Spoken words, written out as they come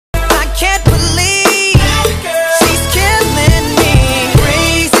can't believe she's killing me.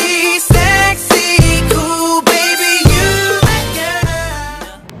 Crazy, sexy, cool, baby, you.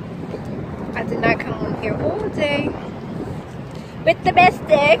 I did not come on here all day with the best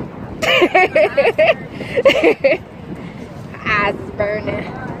day. Eyes is burning.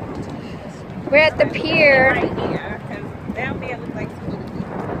 We're at the pier. Right here, because down there looks like too many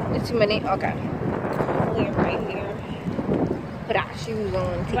people. It's too many? Okay. We're right here. Put our shoes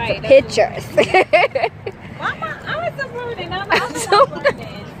on, take Right, the pictures. Mama, I was so burning. I'm so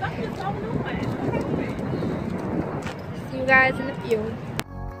burning. Something's going on. See you guys in a few.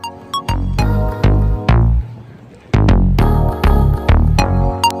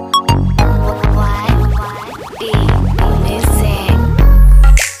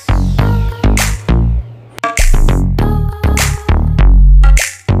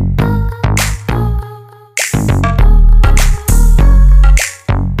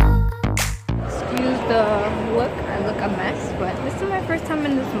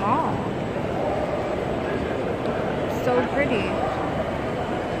 So pretty.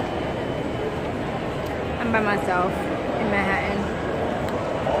 I'm by myself in Manhattan,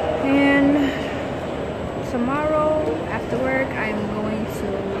 and tomorrow after work I'm going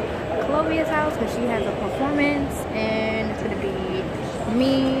to Chloe's house because she has a performance, and it's gonna be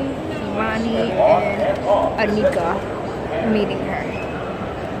me, Imani, and Anika meeting her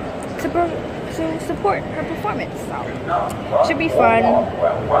to support her performance. So it should be fun.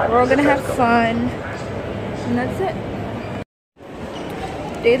 We're all gonna have fun, and that's it.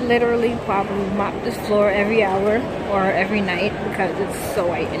 They literally probably mop this floor every hour or every night because it's so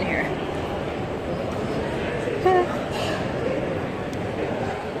white in here.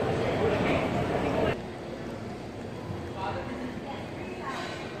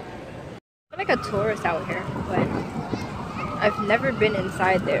 I'm like a tourist out here, but I've never been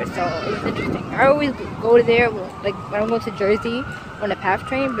inside there, so it's interesting. I always go to there, like when I go to Jersey on the PATH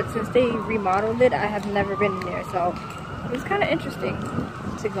train, but since they remodeled it, I have never been in there, so it was kind of interesting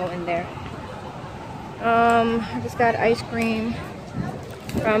to go in there. I just got ice cream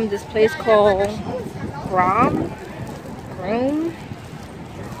from this place called Groom.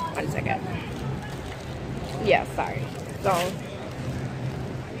 1 second. Yeah, sorry. So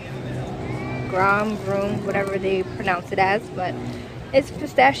Groom, whatever they pronounce it as, but it's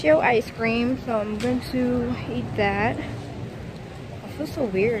pistachio ice cream, so I'm going to eat that. I feel so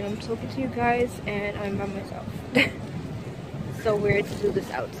weird. I'm talking to you guys and I'm by myself. So weird to do this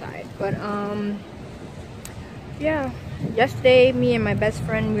outside, but yeah, yesterday me and my best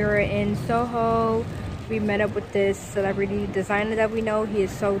friend, we were in Soho. We met up with this celebrity designer that we know. He is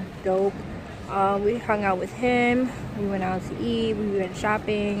so dope. We hung out with him, we went out to eat, we went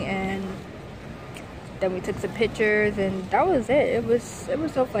shopping, and then we took some pictures, and that was it. It was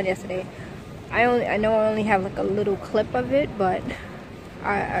so fun yesterday. I know I only have like a little clip of it, but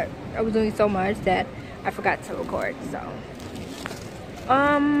I was doing so much that I forgot to record. So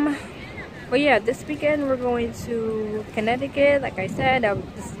but yeah, this weekend we're going to Connecticut. Like I said,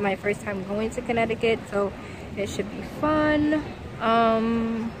 this is my first time going to Connecticut, so it should be fun. I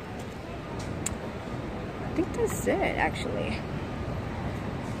think that's it, actually.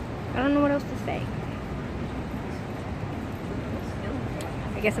 I don't know what else to say.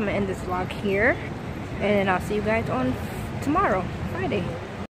 I guess I'm gonna end this vlog here, and I'll see you guys on tomorrow, Friday.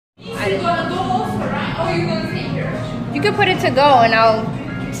 You can put it to go and I'll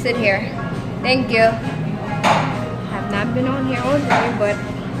sit here. Thank you. Have not been on here all day, but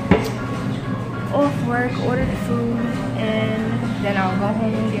off work, ordered food, and then I'll go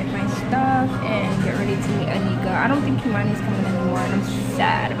home and get my stuff and get ready to meet Anika. I don't think Kimani's coming anymore, and I'm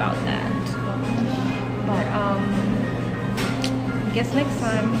sad about that. But I guess next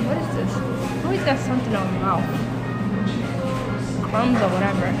time, what is this? I always got something on my mouth. Crumbs or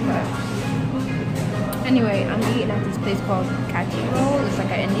whatever, but anyway, I'm eating at this place called Kachi Roll. It's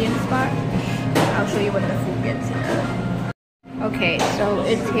like an Indian spot. I'll show you what the food gets here. Okay, so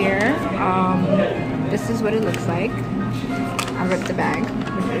it's here. This is what it looks like. I ripped the bag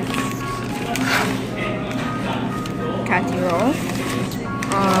with this Kachi Roll.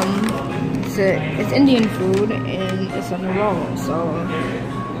 It's Indian food and it's on a roll. So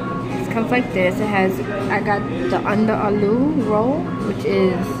it comes like this. It has, I got the under aloo roll, which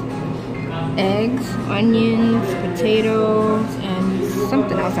is eggs, onions, potatoes, and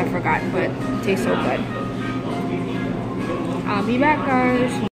something else I forgot, but it tastes so good. I'll be back,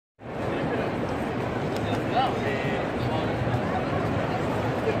 guys.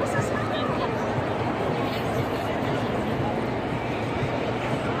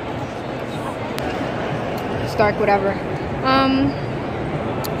 It's dark, whatever.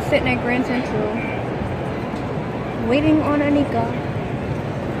 sitting at Grand Central waiting on Anika.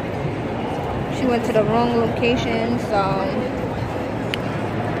 She went to the wrong location, so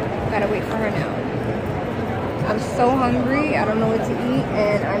gotta wait for her now. I'm so hungry, I don't know what to eat,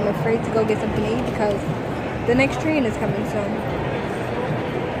 and I'm afraid to go get something to eat because the next train is coming soon.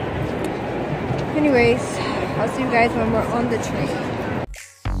 Anyways, I'll see you guys when we're on the train.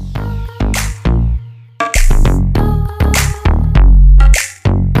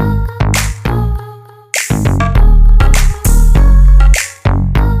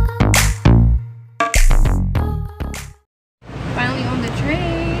 Finally on the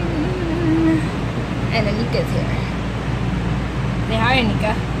train, and Anika's here. Say hi,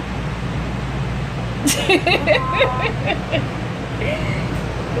 Anika.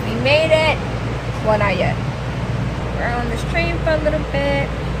 We made it. Well, not yet. We're on this train for a little bit,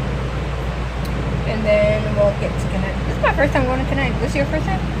 and then we'll get to Connecticut. This is my first time going to Connecticut. This is your first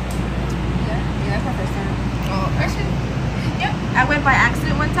time? Yeah, that's my first time. Oh, actually, Yep, I went by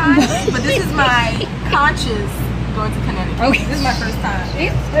accident one time, but this is my conscious going to Connecticut. Okay. This is my first time. she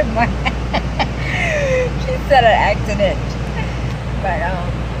said she said an accident, but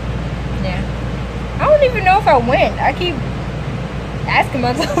yeah. I don't even know if I went. I keep asking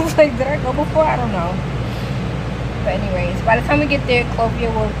myself, like, did I go before? I don't know. But anyways, by the time we get there,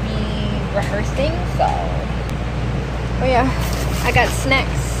 Clovia will be rehearsing, so. Oh yeah, I got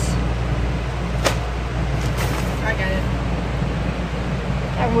snacks. I got it.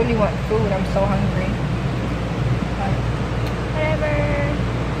 I really want food. I'm so hungry. But whatever.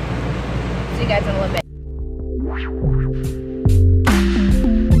 See you guys in a little bit.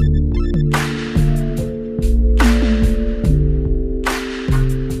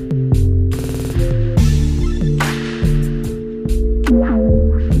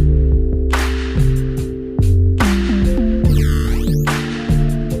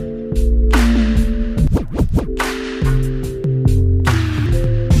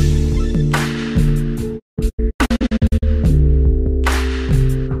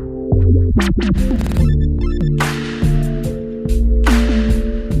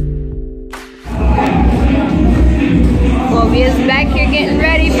 Clovia's back here getting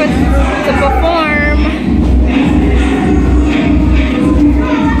ready to perform.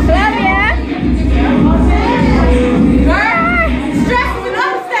 Clovia! Girl, stress with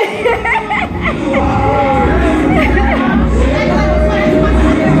upset.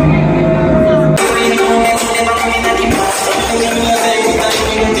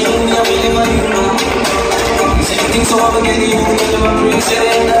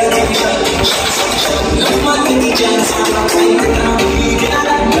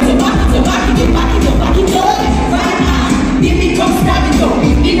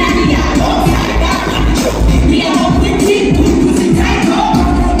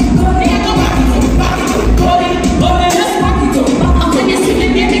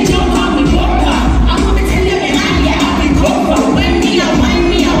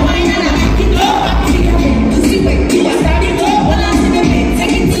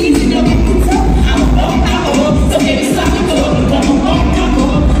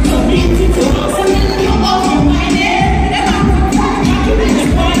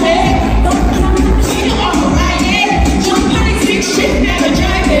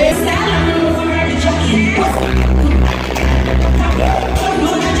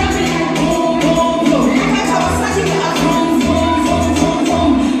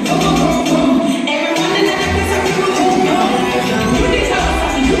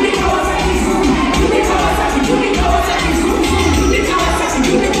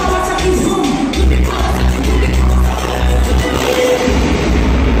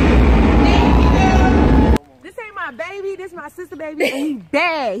 This my sister baby, and he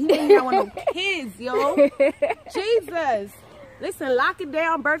bad. He ain't got one of no kids, yo. Jesus. Listen, lock it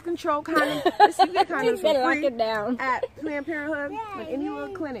down, birth control kind of. Listen, you get kind of free lock it down at Planned Parenthood, like any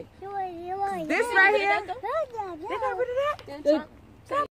little clinic. This This right here, they got rid of that.